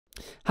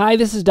Hi,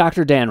 this is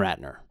Dr. Dan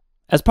Ratner.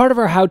 As part of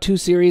our how-to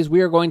series,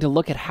 we are going to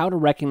look at how to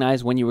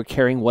recognize when you are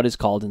carrying what is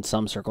called, in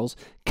some circles,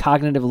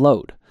 cognitive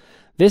load.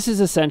 This is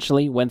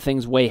essentially when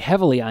things weigh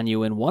heavily on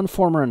you in one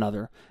form or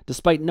another,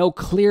 despite no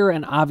clear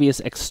and obvious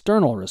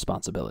external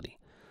responsibility.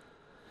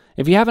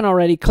 If you haven't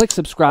already, click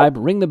subscribe,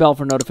 ring the bell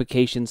for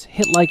notifications,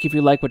 hit like if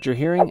you like what you're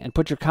hearing, and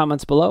put your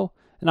comments below,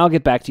 and I'll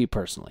get back to you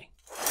personally.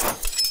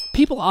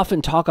 People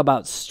often talk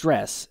about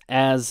stress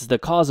as the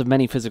cause of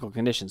many physical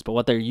conditions, but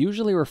what they're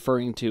usually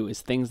referring to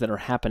is things that are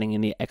happening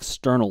in the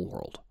external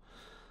world.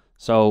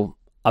 So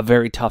a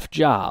very tough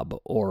job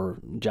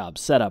or job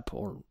setup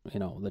or,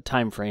 the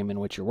time frame in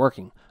which you're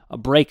working, a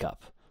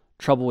breakup,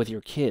 trouble with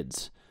your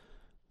kids,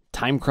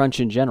 time crunch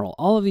in general.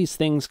 All of these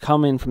things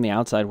come in from the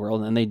outside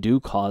world and they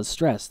do cause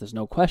stress. There's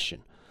no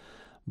question.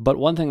 But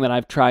one thing that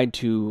I've tried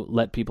to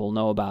let people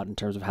know about in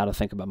terms of how to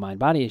think about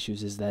mind-body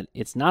issues is that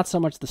it's not so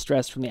much the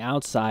stress from the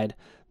outside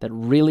that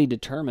really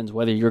determines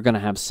whether you're going to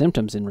have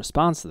symptoms in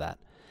response to that.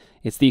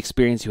 It's the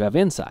experience you have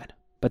inside.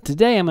 But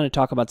today I'm going to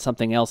talk about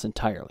something else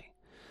entirely.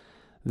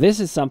 This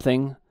is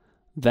something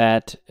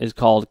that is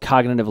called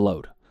cognitive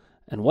load.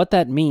 And what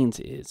that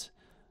means is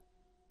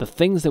the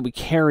things that we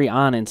carry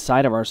on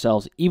inside of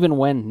ourselves even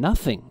when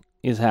nothing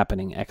is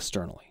happening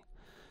externally.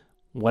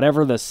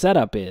 Whatever the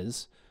setup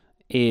is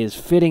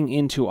fitting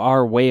into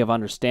our way of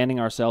understanding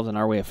ourselves and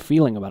our way of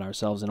feeling about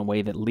ourselves in a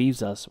way that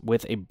leaves us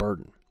with a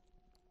burden.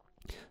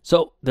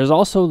 So there's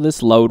also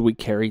this load we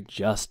carry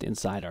just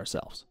inside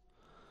ourselves.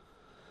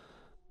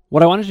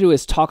 What I want to do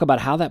is talk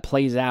about how that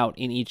plays out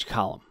in each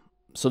column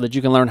so that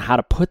you can learn how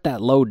to put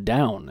that load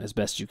down as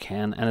best you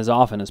can and as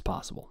often as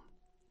possible.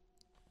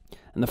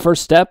 And the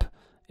first step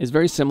is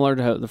very similar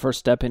to the first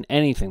step in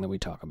anything that we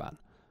talk about.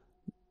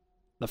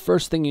 The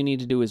first thing you need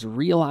to do is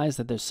realize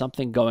that there's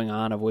something going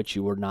on of which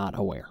you were not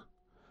aware.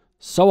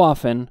 So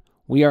often,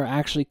 we are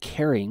actually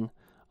carrying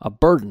a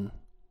burden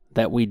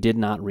that we did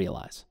not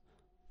realize.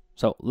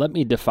 So let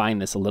me define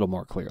this a little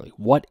more clearly.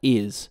 What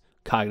is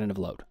cognitive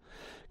load?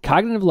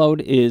 Cognitive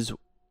load is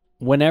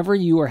whenever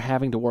you are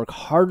having to work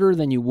harder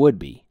than you would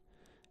be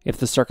if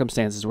the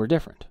circumstances were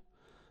different.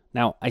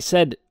 Now, I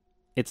said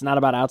it's not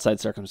about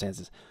outside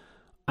circumstances.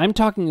 I'm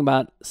talking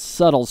about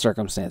subtle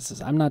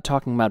circumstances. I'm not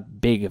talking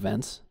about big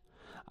events.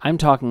 I'm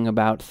talking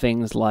about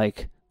things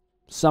like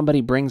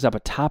somebody brings up a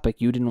topic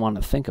you didn't want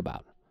to think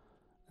about,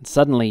 and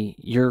suddenly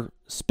you're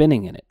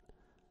spinning in it.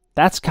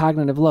 That's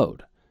cognitive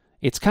load.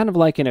 It's kind of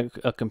like in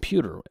a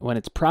computer. When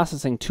it's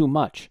processing too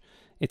much,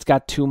 it's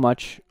got too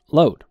much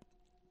load.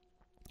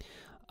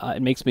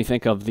 It makes me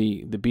think of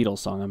the Beatles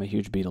song. I'm a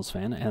huge Beatles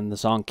fan, and the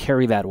song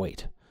Carry That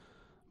Weight.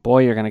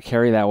 Boy, you're going to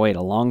carry that weight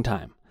a long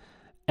time.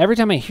 Every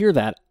time I hear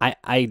that,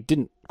 I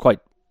didn't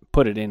quite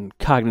put it in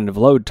cognitive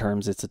load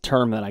terms. It's a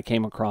term that I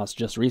came across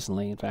just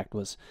recently. In fact,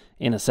 was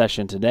in a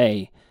session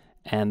today,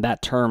 and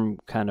that term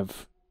kind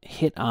of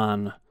hit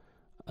on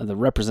the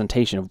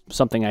representation of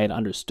something I had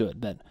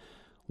understood, that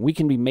we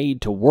can be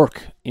made to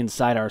work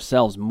inside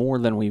ourselves more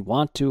than we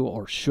want to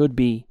or should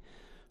be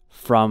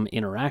from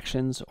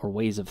interactions or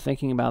ways of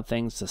thinking about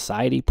things.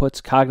 Society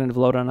puts cognitive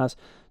load on us.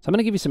 So I'm going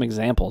to give you some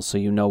examples so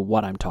you know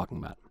what I'm talking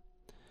about.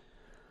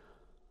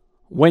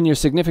 When your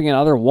significant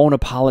other won't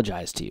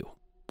apologize to you,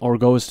 or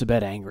goes to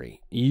bed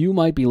angry, you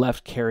might be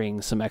left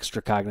carrying some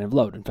extra cognitive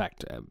load. In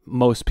fact,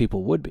 most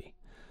people would be.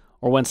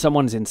 Or when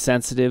someone's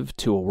insensitive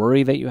to a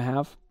worry that you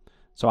have.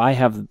 So I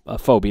have a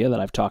phobia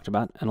that I've talked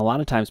about, and a lot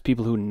of times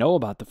people who know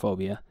about the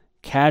phobia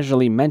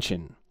casually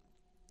mention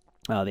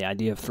the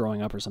idea of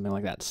throwing up or something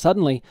like that.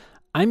 Suddenly,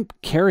 I'm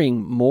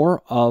carrying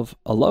more of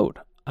a load.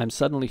 I'm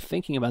suddenly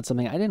thinking about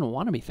something I didn't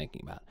want to be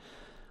thinking about,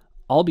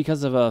 all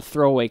because of a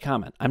throwaway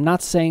comment. I'm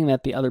not saying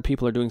that the other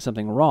people are doing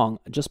something wrong,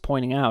 just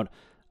pointing out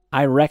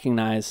I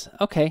recognize,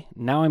 okay,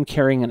 now I'm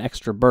carrying an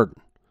extra burden.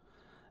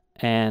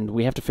 And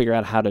we have to figure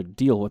out how to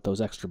deal with those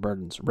extra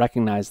burdens,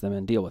 recognize them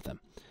and deal with them.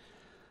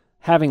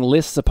 Having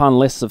lists upon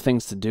lists of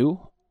things to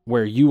do,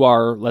 where you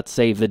are, let's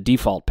say, the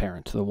default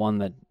parent, the one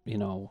that,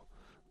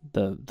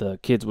 the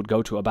kids would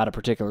go to about a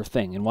particular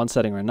thing in one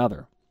setting or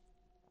another.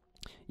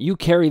 You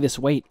carry this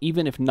weight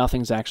even if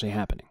nothing's actually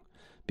happening,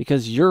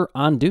 because you're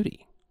on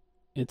duty.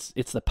 It's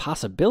the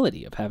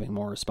possibility of having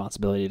more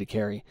responsibility to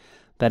carry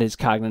that is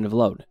cognitive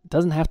load. It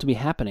doesn't have to be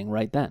happening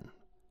right then.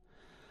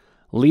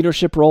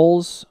 Leadership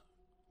roles,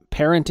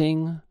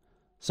 parenting,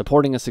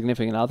 supporting a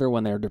significant other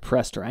when they're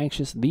depressed or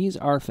anxious, these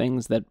are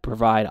things that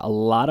provide a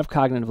lot of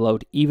cognitive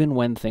load even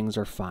when things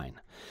are fine.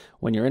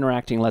 When you're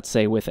interacting, let's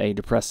say, with a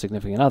depressed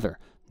significant other,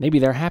 maybe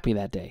they're happy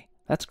that day.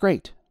 That's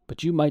great.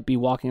 But you might be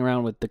walking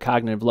around with the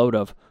cognitive load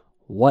of,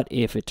 what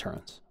if it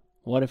turns?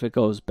 What if it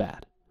goes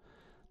bad?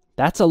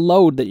 That's a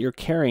load that you're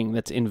carrying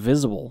that's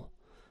invisible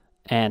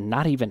and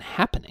not even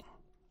happening,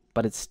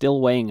 but it's still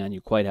weighing on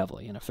you quite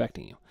heavily and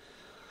affecting you.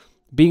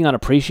 Being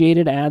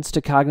unappreciated adds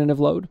to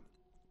cognitive load.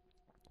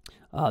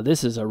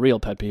 This is a real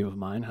pet peeve of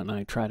mine, and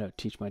I try to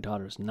teach my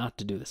daughters not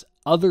to do this.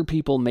 Other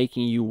people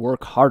making you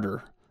work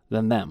harder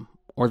than them,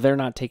 or they're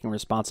not taking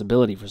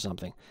responsibility for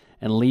something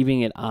and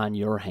leaving it on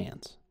your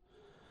hands.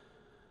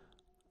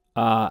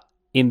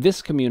 In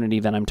this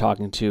community that I'm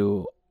talking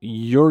to,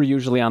 you're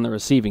usually on the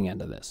receiving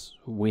end of this.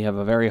 We have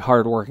a very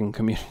hardworking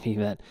community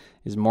that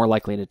is more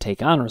likely to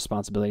take on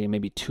responsibility and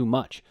maybe too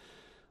much.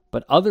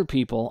 But other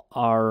people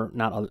are,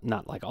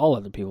 not like all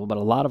other people, but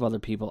a lot of other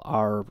people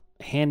are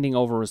handing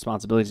over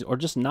responsibilities or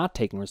just not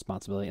taking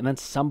responsibility, and then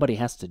somebody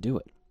has to do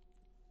it.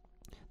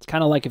 It's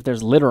kind of like if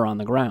there's litter on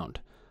the ground.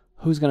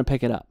 Who's going to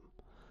pick it up?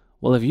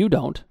 Well, if you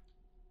don't,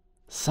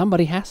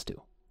 somebody has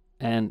to.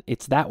 And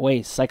it's that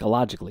way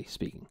psychologically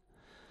speaking.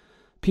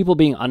 People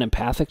being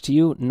unempathic to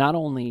you not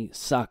only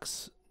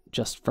sucks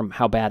just from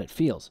how bad it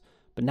feels,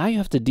 but now you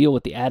have to deal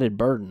with the added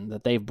burden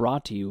that they've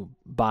brought to you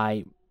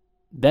by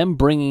them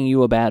bringing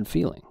you a bad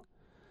feeling.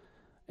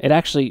 It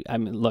actually, I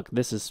mean, look,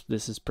 this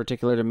is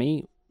particular to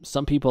me.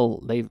 Some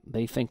people,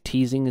 they think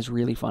teasing is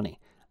really funny.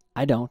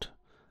 I don't.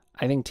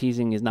 I think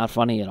teasing is not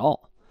funny at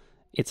all.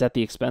 It's at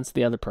the expense of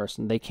the other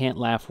person. They can't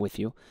laugh with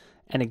you,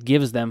 and it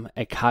gives them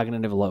a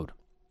cognitive load.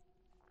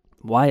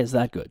 Why is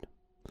that good?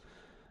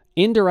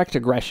 Indirect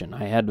aggression.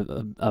 I had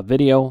a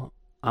video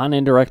on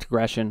indirect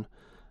aggression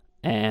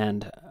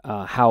and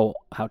how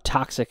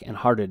toxic and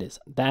hard it is.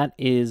 That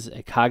is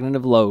a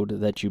cognitive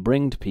load that you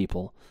bring to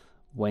people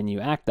when you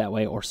act that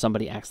way, or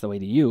somebody acts that way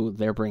to you.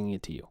 They're bringing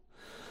it to you.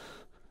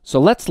 So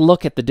let's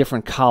look at the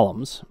different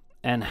columns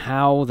and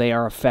how they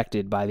are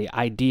affected by the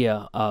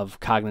idea of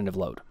cognitive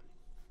load.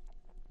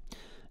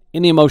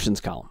 In the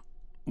emotions column,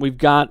 we've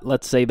got,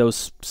 let's say,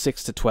 those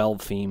 6 to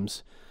 12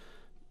 themes.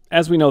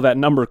 As we know, that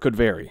number could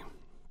vary,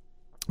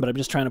 but I'm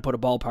just trying to put a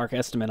ballpark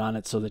estimate on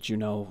it so that you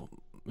know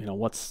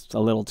what's a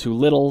little too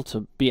little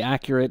to be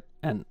accurate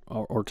and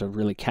or to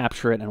really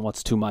capture it, and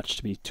what's too much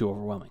to be too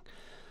overwhelming.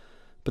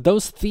 But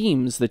those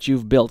themes that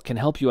you've built can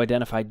help you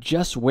identify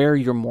just where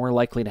you're more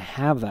likely to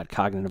have that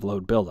cognitive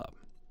load buildup.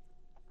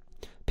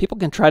 People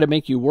can try to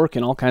make you work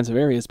in all kinds of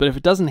areas, but if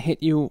it doesn't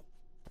hit you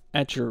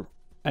at your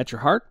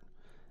heart,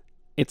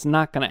 it's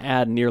not going to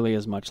add nearly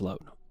as much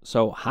load.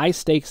 So high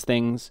stakes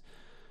things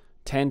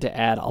tend to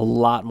add a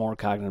lot more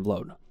cognitive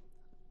load.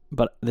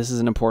 But this is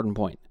an important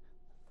point.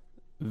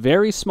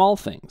 Very small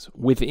things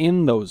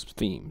within those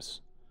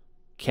themes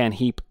can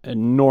heap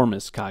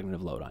enormous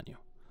cognitive load on you.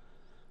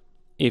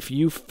 If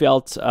you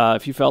felt,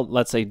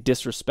 let's say,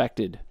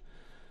 disrespected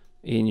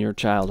in your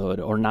childhood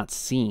or not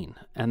seen,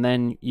 and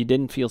then you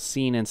didn't feel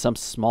seen in some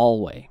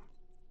small way,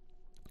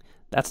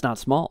 that's not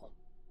small.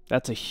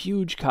 That's a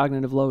huge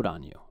cognitive load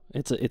on you.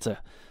 It's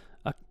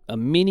a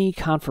mini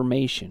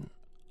confirmation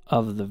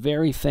of the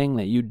very thing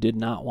that you did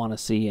not want to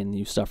see and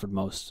you suffered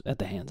most at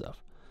the hands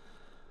of.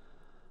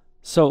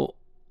 So,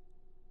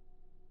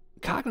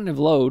 cognitive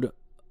load,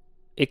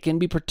 it can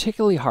be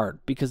particularly hard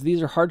because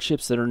these are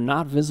hardships that are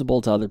not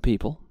visible to other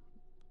people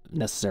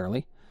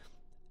necessarily.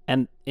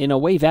 And in a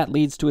way, that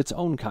leads to its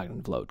own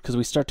cognitive load because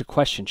we start to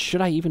question,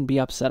 should I even be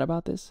upset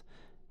about this?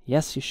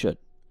 Yes, you should.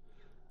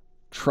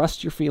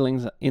 Trust your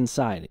feelings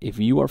inside. If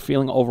you are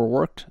feeling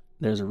overworked,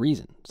 there's a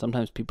reason.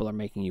 Sometimes people are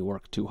making you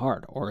work too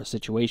hard, or a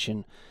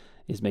situation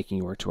is making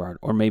you work too hard,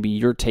 or maybe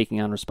you're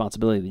taking on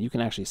responsibility that you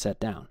can actually set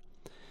down.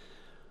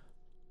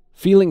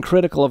 Feeling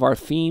critical of our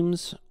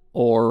themes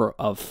or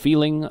of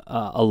feeling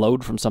a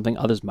load from something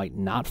others might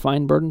not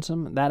find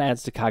burdensome, that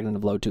adds to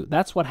cognitive load too.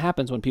 That's what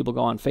happens when people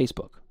go on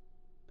Facebook.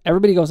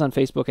 Everybody goes on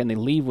Facebook and they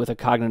leave with a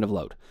cognitive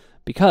load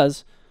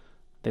because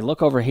they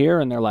look over here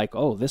and they're like,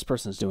 oh, this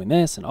person's doing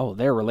this, and oh,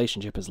 their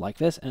relationship is like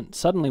this, and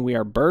suddenly we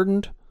are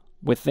burdened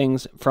with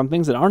things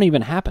that aren't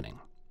even happening.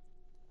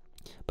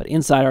 But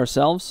inside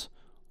ourselves,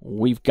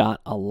 we've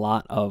got a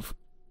lot of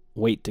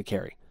weight to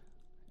carry.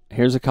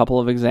 Here's a couple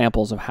of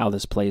examples of how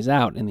this plays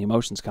out in the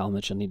emotions column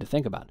that you'll need to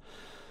think about.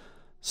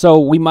 So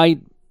we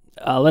might,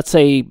 let's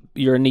say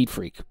you're a neat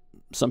freak.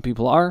 Some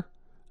people are,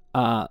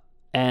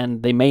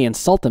 and they may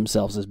insult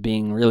themselves as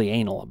being really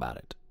anal about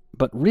it.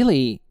 But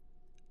really,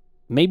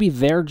 maybe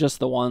they're just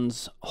the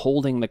ones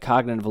holding the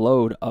cognitive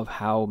load of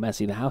how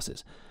messy the house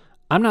is.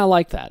 I'm not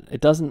like that.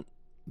 It doesn't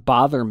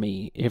bother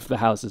me if the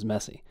house is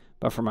messy.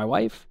 But for my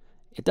wife,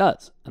 it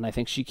does. And I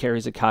think she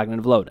carries a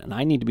cognitive load. And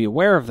I need to be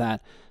aware of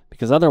that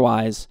because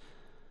otherwise,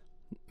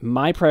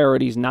 my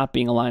priorities not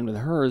being aligned with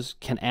hers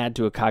can add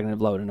to a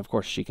cognitive load. And of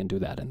course, she can do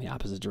that in the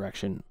opposite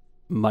direction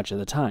much of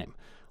the time.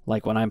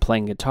 Like when I'm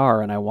playing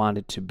guitar and I want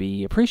it to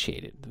be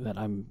appreciated, that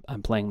I'm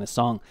playing this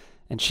song,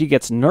 and she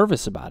gets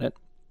nervous about it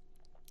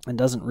and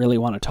doesn't really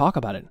want to talk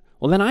about it,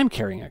 well, then I'm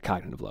carrying a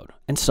cognitive load.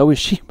 And so is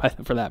she,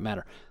 for that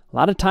matter. A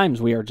lot of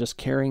times we are just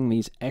carrying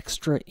these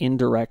extra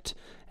indirect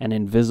and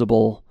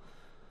invisible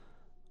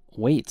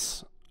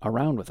weights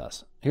around with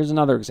us. Here's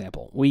another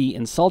example. We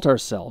insult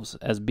ourselves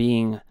as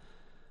being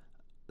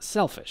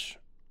selfish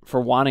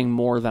for wanting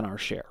more than our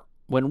share,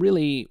 when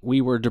really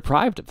we were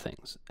deprived of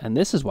things, and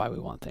this is why we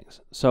want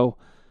things. So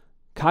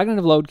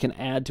cognitive load can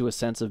add to a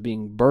sense of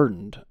being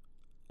burdened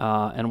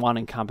and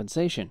wanting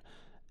compensation.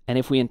 And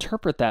if we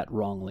interpret that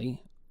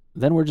wrongly,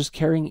 then we're just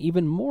carrying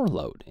even more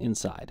load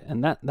inside.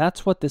 And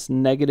that's what this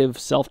negative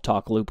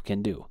self-talk loop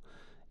can do.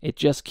 It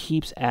just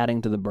keeps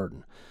adding to the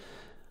burden.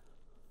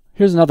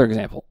 Here's another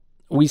example.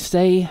 We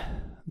say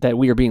that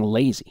we are being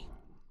lazy.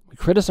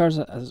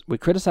 We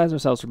criticize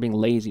ourselves for being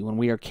lazy when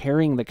we are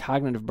carrying the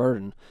cognitive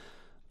burden.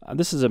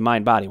 This is a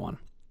mind-body one,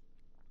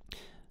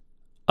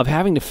 of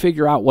having to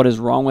figure out what is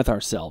wrong with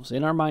ourselves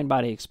in our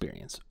mind-body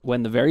experience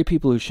when the very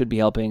people who should be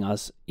helping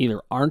us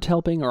either aren't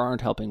helping or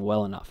aren't helping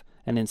well enough.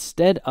 And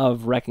instead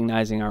of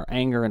recognizing our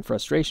anger and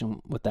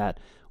frustration with that,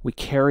 we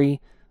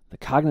carry the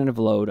cognitive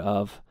load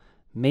of,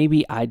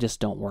 maybe I just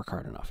don't work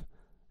hard enough.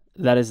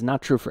 That is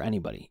not true for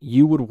anybody.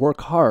 You would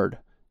work hard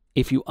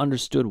if you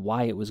understood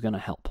why it was going to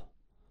help.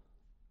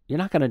 You're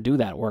not going to do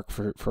that work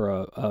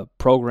for a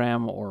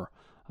program or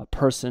a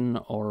person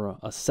or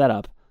a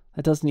setup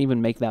that doesn't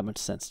even make that much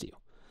sense to you.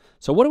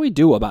 So what do we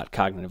do about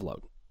cognitive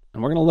load?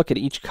 And we're going to look at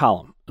each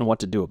column and what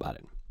to do about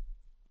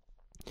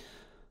it.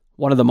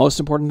 One of the most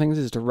important things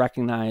is to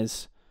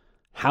recognize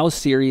how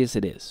serious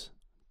it is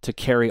to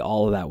carry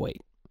all of that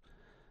weight.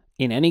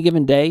 In any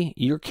given day,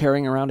 you're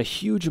carrying around a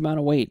huge amount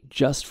of weight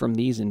just from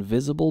these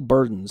invisible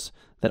burdens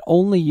that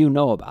only you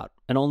know about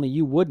and only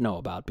you would know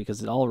about,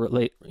 because it all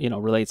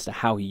relates to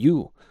how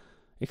you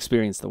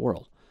experience the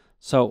world.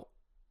 So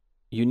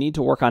you need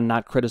to work on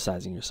not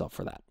criticizing yourself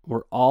for that.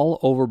 We're all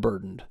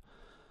overburdened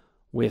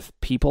with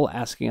people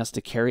asking us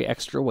to carry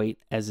extra weight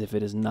as if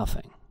it is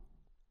nothing.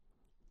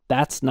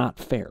 That's not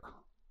fair.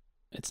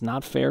 It's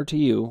not fair to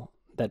you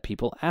that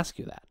people ask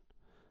you that.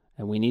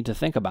 And we need to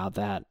think about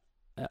that,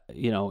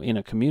 in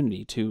a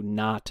community, to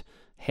not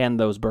hand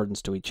those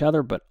burdens to each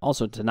other, but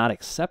also to not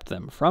accept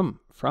them from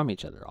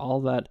each other.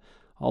 All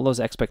those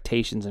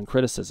expectations and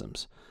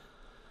criticisms.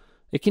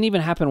 It can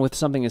even happen with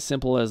something as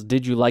simple as,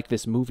 did you like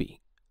this movie?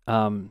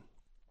 We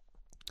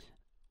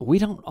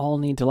don't all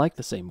need to like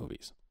the same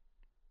movies.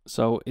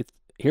 So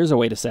here's a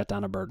way to set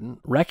down a burden.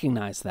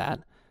 Recognize that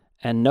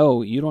and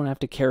know you don't have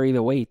to carry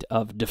the weight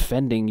of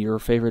defending your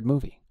favorite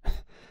movie.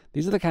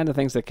 These are the kind of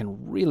things that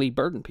can really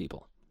burden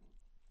people.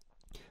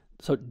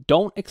 So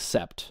don't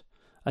accept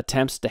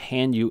attempts to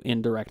hand you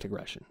indirect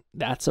aggression.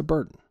 That's a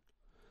burden.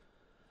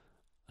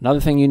 Another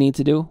thing you need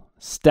to do,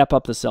 step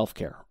up the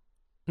self-care.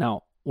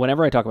 Now,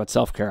 whenever I talk about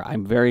self-care,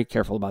 I'm very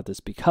careful about this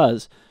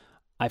because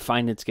I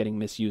find it's getting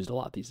misused a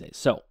lot these days.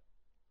 So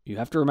you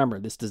have to remember,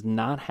 this does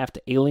not have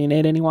to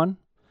alienate anyone.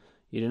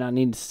 You do not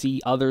need to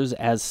see others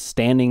as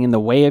standing in the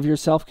way of your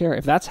self-care.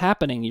 If that's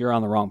happening, you're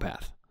on the wrong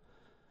path.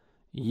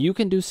 You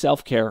can do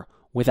self-care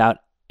without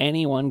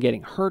anyone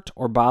getting hurt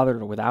or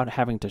bothered, or without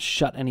having to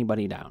shut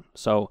anybody down.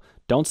 So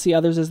don't see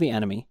others as the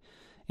enemy.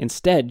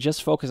 Instead,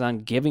 just focus on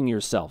giving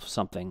yourself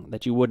something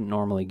that you wouldn't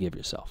normally give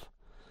yourself.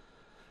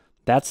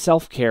 That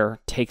self-care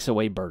takes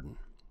away burden.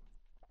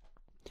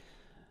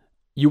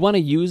 You want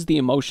to use the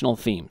emotional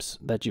themes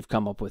that you've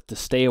come up with to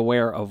stay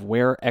aware of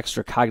where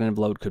extra cognitive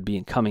load could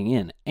be coming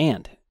in,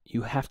 and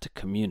you have to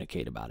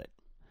communicate about it.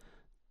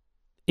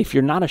 If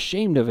you're not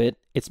ashamed of it,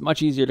 it's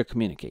much easier to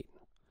communicate.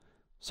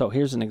 So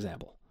here's an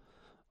example.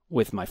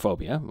 With my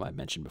phobia, I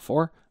mentioned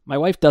before, my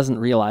wife doesn't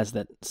realize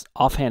that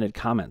offhanded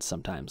comments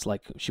sometimes,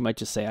 like she might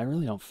just say, I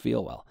really don't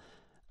feel well.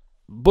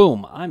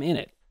 Boom, I'm in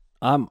it.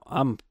 I'm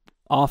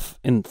off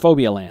in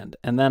phobia land.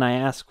 And then I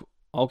ask,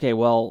 okay,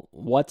 well,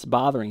 what's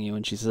bothering you?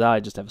 And she says,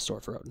 I just have a sore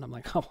throat. And I'm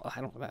like, oh, well,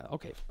 I don't,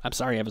 okay, I'm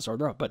sorry you have a sore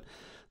throat. But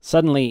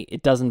suddenly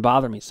it doesn't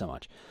bother me so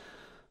much.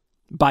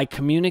 By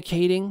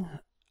communicating,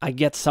 I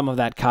get some of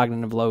that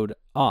cognitive load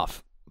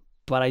off.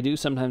 But I do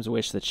sometimes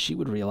wish that she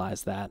would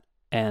realize that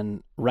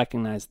and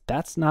recognize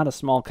that's not a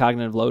small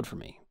cognitive load for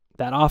me.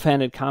 That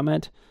offhanded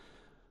comment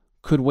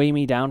could weigh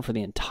me down for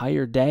the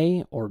entire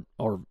day or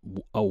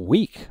a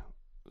week.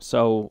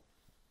 So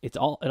it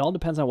all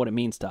depends on what it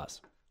means to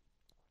us.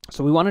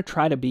 So we want to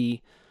try to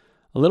be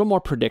a little more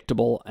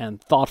predictable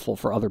and thoughtful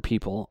for other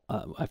people.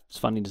 It's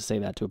funny to say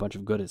that to a bunch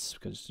of goodies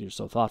because you're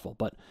so thoughtful,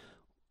 but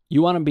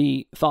you want to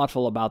be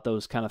thoughtful about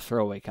those kind of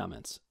throwaway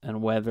comments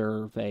and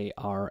whether they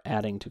are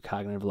adding to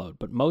cognitive load.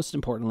 But most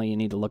importantly, you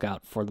need to look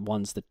out for the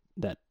ones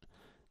that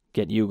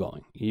get you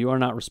going. You are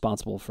not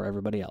responsible for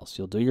everybody else.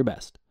 You'll do your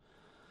best.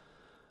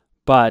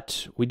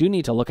 But we do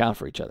need to look out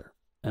for each other,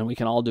 and we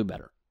can all do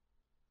better.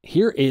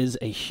 Here is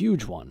a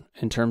huge one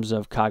in terms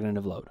of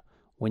cognitive load.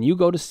 When you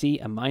go to see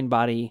a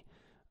mind-body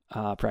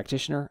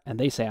practitioner and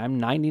they say,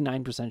 I'm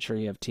 99% sure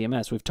you have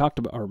TMS, we've talked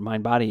about, or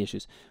mind-body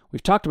issues.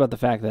 We've talked about the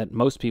fact that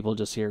most people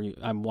just hear,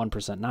 I'm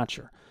 1% not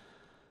sure.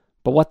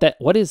 But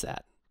what is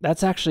that?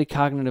 That's actually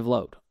cognitive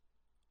load.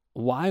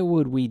 Why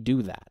would we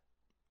do that?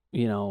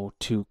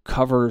 To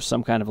cover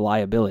some kind of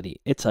liability.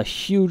 It's a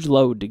huge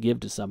load to give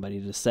to somebody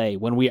to say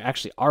when we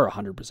actually are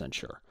 100%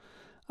 sure.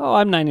 Oh,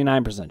 I'm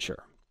 99%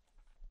 sure.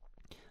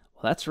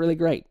 Well, that's really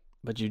great,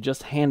 but you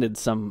just handed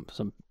some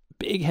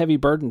big heavy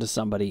burden to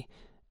somebody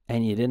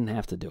and you didn't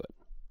have to do it.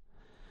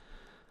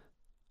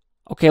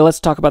 Okay, let's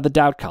talk about the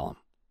doubt column.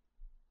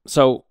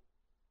 So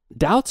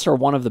doubts are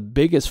one of the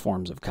biggest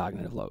forms of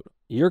cognitive load.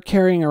 You're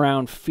carrying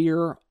around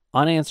fear,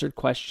 unanswered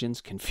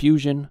questions,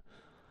 confusion,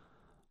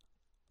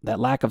 that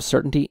lack of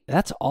certainty.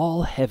 That's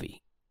all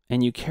heavy,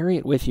 and you carry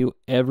it with you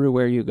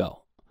everywhere you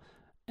go.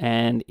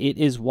 And it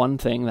is one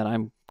thing that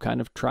I'm kind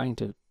of trying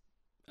to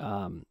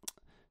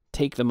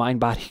take the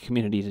mind-body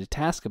community to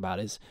task about,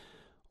 is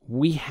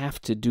we have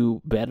to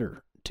do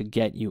better to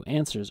get you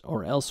answers,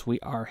 or else we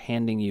are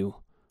handing you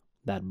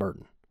that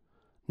burden.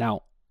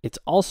 Now, it's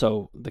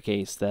also the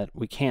case that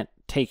we can't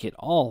take it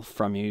all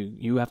from you.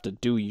 You have to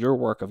do your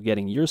work of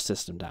getting your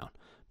system down,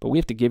 but we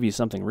have to give you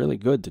something really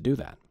good to do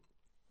that.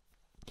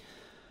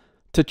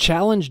 To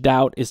challenge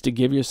doubt is to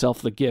give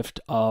yourself the gift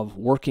of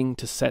working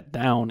to set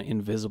down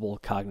invisible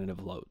cognitive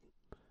load.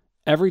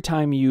 Every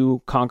time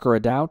you conquer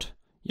a doubt,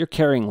 you're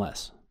carrying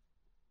less.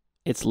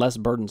 It's less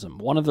burdensome.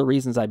 One of the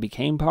reasons I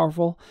became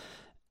powerful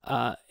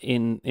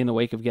in the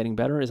wake of getting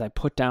better is I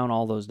put down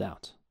all those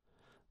doubts.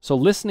 So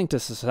listening to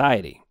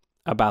society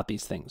about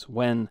these things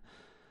when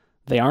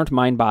they aren't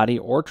mind, body,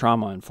 or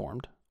trauma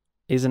informed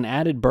is an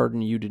added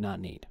burden you do not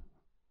need.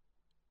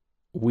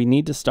 We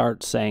need to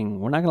start saying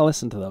we're not going to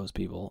listen to those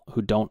people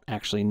who don't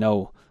actually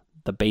know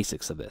the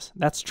basics of this.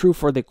 That's true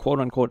for the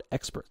quote-unquote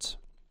experts.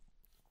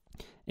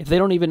 If they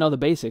don't even know the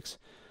basics,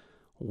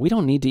 we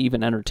don't need to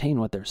even entertain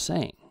what they're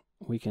saying.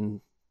 We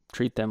can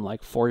treat them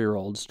like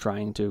 4-year-olds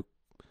trying to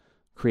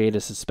create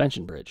a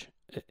suspension bridge.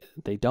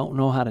 They don't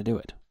know how to do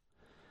it.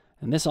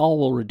 And this all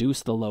will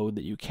reduce the load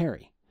that you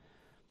carry.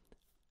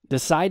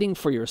 Deciding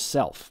for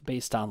yourself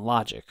based on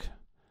logic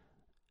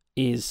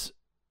is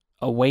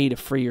a way to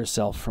free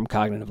yourself from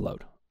cognitive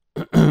load.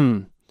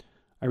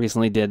 I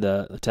recently did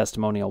a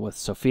testimonial with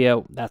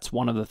Sophia. That's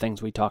one of the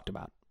things we talked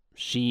about.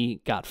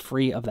 She got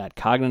free of that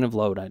cognitive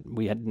load.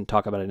 We didn't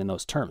talk about it in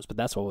those terms, but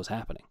that's what was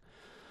happening.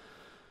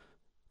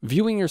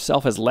 Viewing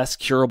yourself as less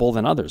curable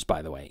than others,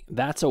 by the way,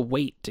 that's a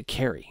weight to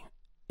carry.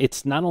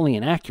 It's not only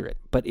inaccurate,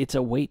 but it's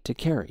a weight to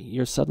carry.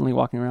 You're suddenly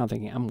walking around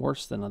thinking, I'm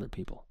worse than other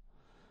people.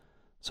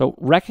 So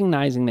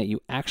recognizing that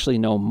you actually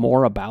know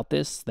more about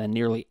this than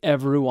nearly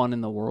everyone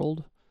in the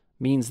world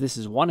means this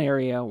is one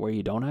area where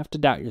you don't have to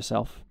doubt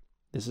yourself.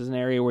 This is an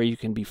area where you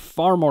can be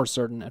far more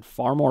certain and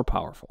far more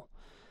powerful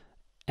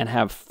and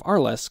have far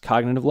less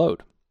cognitive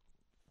load.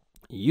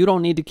 You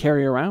don't need to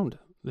carry around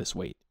this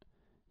weight.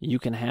 You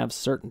can have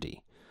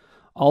certainty.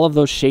 All of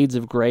those shades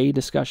of gray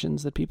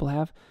discussions that people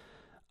have,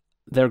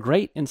 they're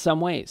great in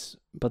some ways,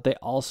 but they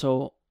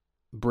also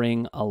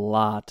bring a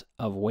lot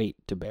of weight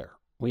to bear.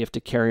 We have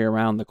to carry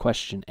around the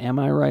question, am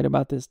I right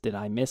about this? Did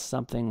I miss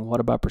something? What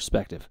about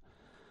perspective?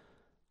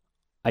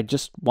 I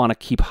just want to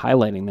keep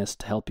highlighting this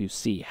to help you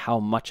see how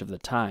much of the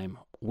time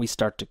we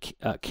start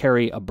to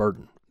carry a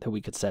burden that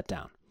we could set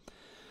down.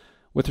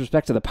 With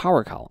respect to the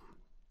power column,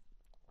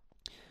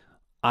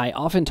 I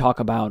often talk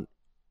about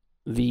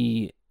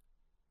the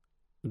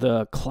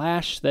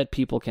clash that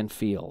people can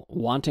feel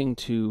wanting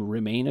to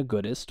remain a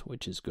goodist,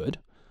 which is good,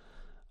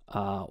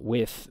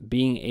 with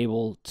being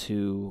able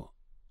to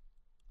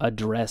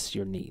address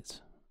your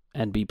needs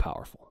and be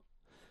powerful.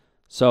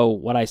 So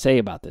what I say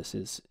about this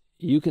is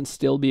you can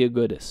still be a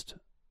goodist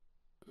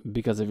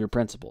because of your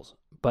principles,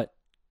 but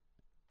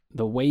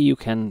the way you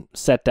can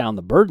set down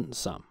the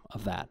burdensome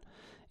of that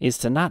is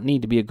to not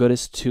need to be a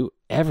goodist to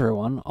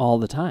everyone all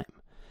the time.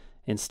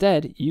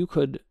 Instead, you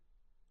could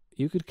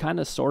kind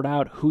of sort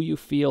out who you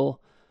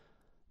feel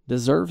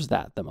deserves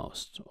that the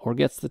most or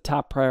gets the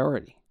top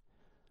priority,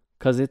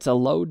 because it's a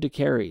load to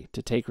carry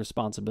to take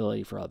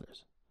responsibility for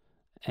others.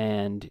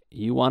 And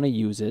you want to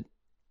use it,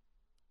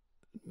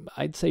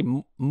 I'd say,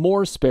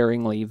 more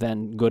sparingly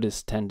than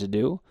goodists tend to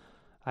do.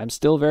 I'm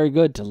still very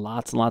good to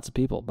lots and lots of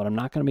people, but I'm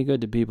not going to be good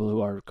to people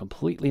who are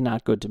completely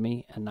not good to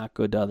me and not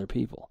good to other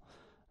people.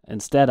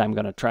 Instead, I'm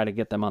going to try to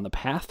get them on the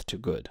path to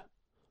good.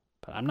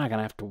 But I'm not going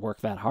to have to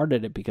work that hard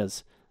at it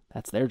because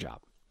that's their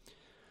job.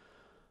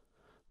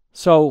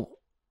 So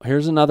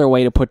here's another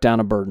way to put down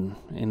a burden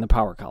in the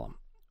power column.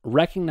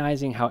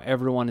 Recognizing how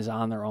everyone is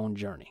on their own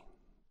journey.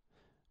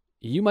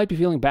 You might be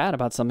feeling bad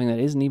about something that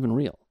isn't even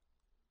real.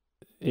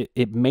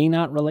 It may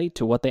not relate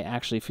to what they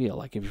actually feel.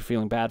 Like if you're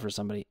feeling bad for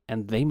somebody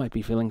and they might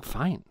be feeling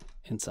fine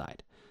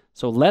inside.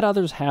 So let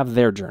others have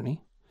their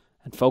journey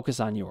and focus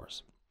on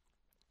yours.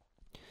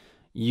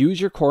 Use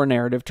your core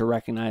narrative to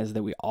recognize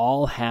that we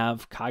all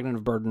have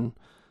cognitive burden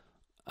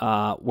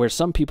where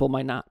some people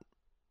might not.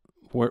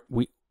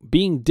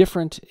 Being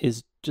different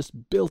is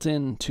just built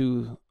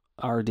into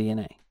our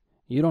DNA.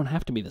 You don't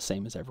have to be the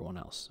same as everyone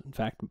else. In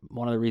fact,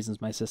 one of the reasons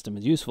my system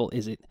is useful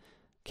is it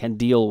can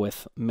deal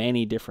with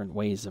many different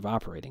ways of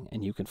operating,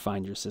 and you can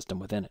find your system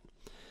within it.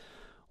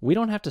 We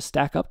don't have to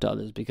stack up to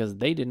others because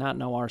they did not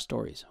know our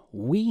stories.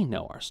 We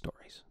know our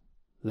stories.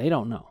 They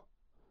don't know.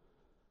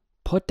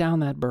 Put down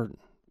that burden.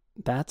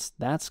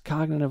 That's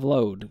cognitive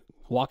load,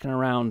 walking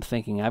around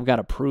thinking, I've got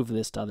to prove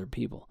this to other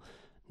people.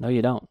 No,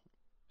 you don't.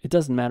 It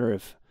doesn't matter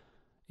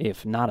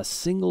if not a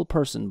single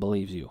person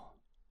believes you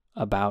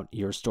about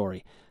your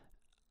story.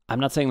 I'm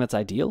not saying that's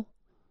ideal,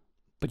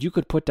 but you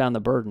could put down the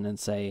burden and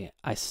say,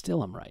 I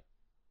still am right.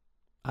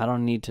 I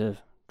don't need to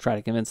try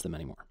to convince them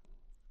anymore.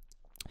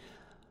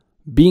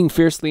 Being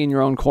fiercely in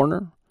your own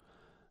corner,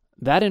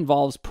 that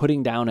involves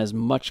putting down as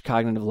much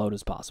cognitive load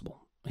as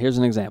possible. Here's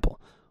an example.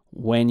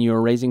 When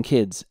you're raising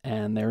kids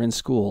and they're in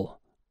school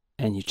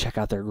and you check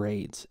out their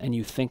grades and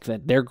you think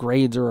that their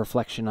grades are a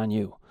reflection on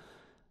you.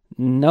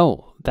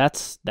 No,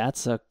 that's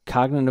a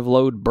cognitive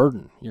load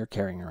burden you're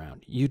carrying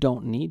around. You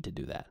don't need to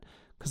do that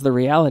because the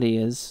reality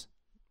is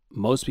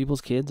Most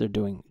people's kids are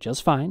doing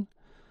just fine.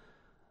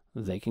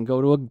 They can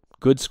go to a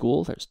good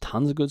school. There's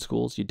tons of good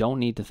schools. You don't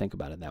need to think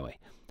about it that way.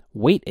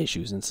 Weight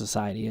issues in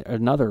society are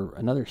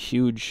another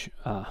huge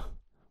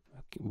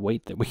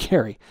weight that we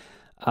carry.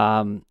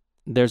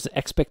 There's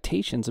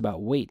expectations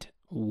about weight.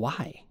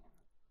 Why?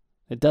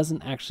 It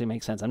doesn't actually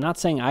make sense. I'm not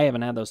saying I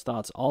haven't had those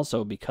thoughts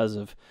also because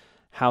of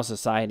how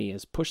society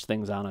has pushed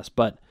things on us,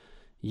 but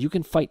you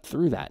can fight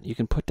through that. You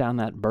can put down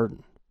that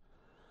burden.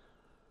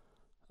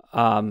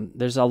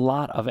 There's a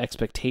lot of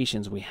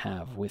expectations we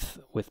have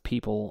with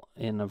people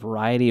in a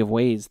variety of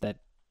ways that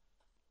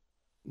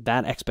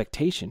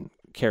expectation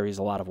carries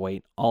a lot of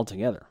weight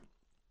altogether.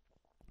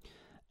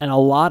 And a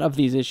lot of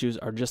these issues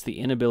are just the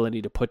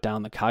inability to put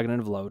down the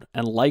cognitive load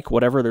and like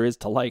whatever there is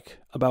to like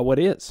about what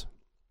is.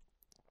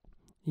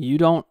 You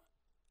don't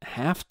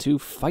have to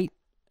fight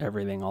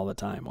everything all the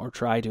time or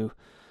try to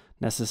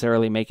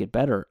necessarily make it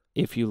better.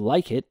 If you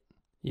like it,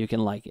 you can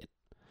like it.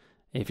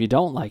 If you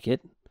don't like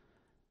it,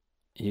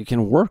 you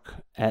can work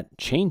at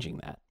changing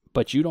that,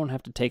 but you don't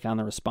have to take on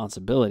the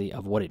responsibility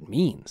of what it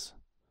means.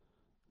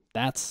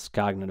 That's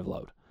cognitive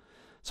load.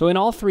 So in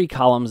all three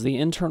columns, the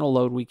internal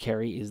load we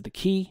carry is the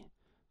key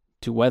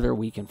to whether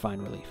we can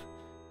find relief.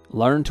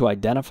 Learn to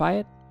identify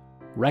it,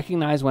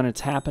 recognize when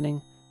it's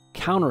happening,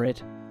 counter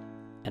it,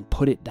 and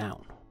put it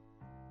down.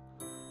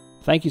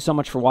 Thank you so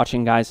much for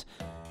watching, guys.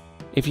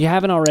 If you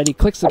haven't already,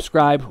 click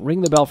subscribe,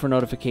 ring the bell for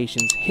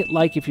notifications, hit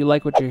like if you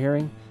like what you're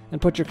hearing, and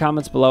put your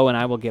comments below and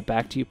I will get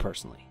back to you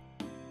personally.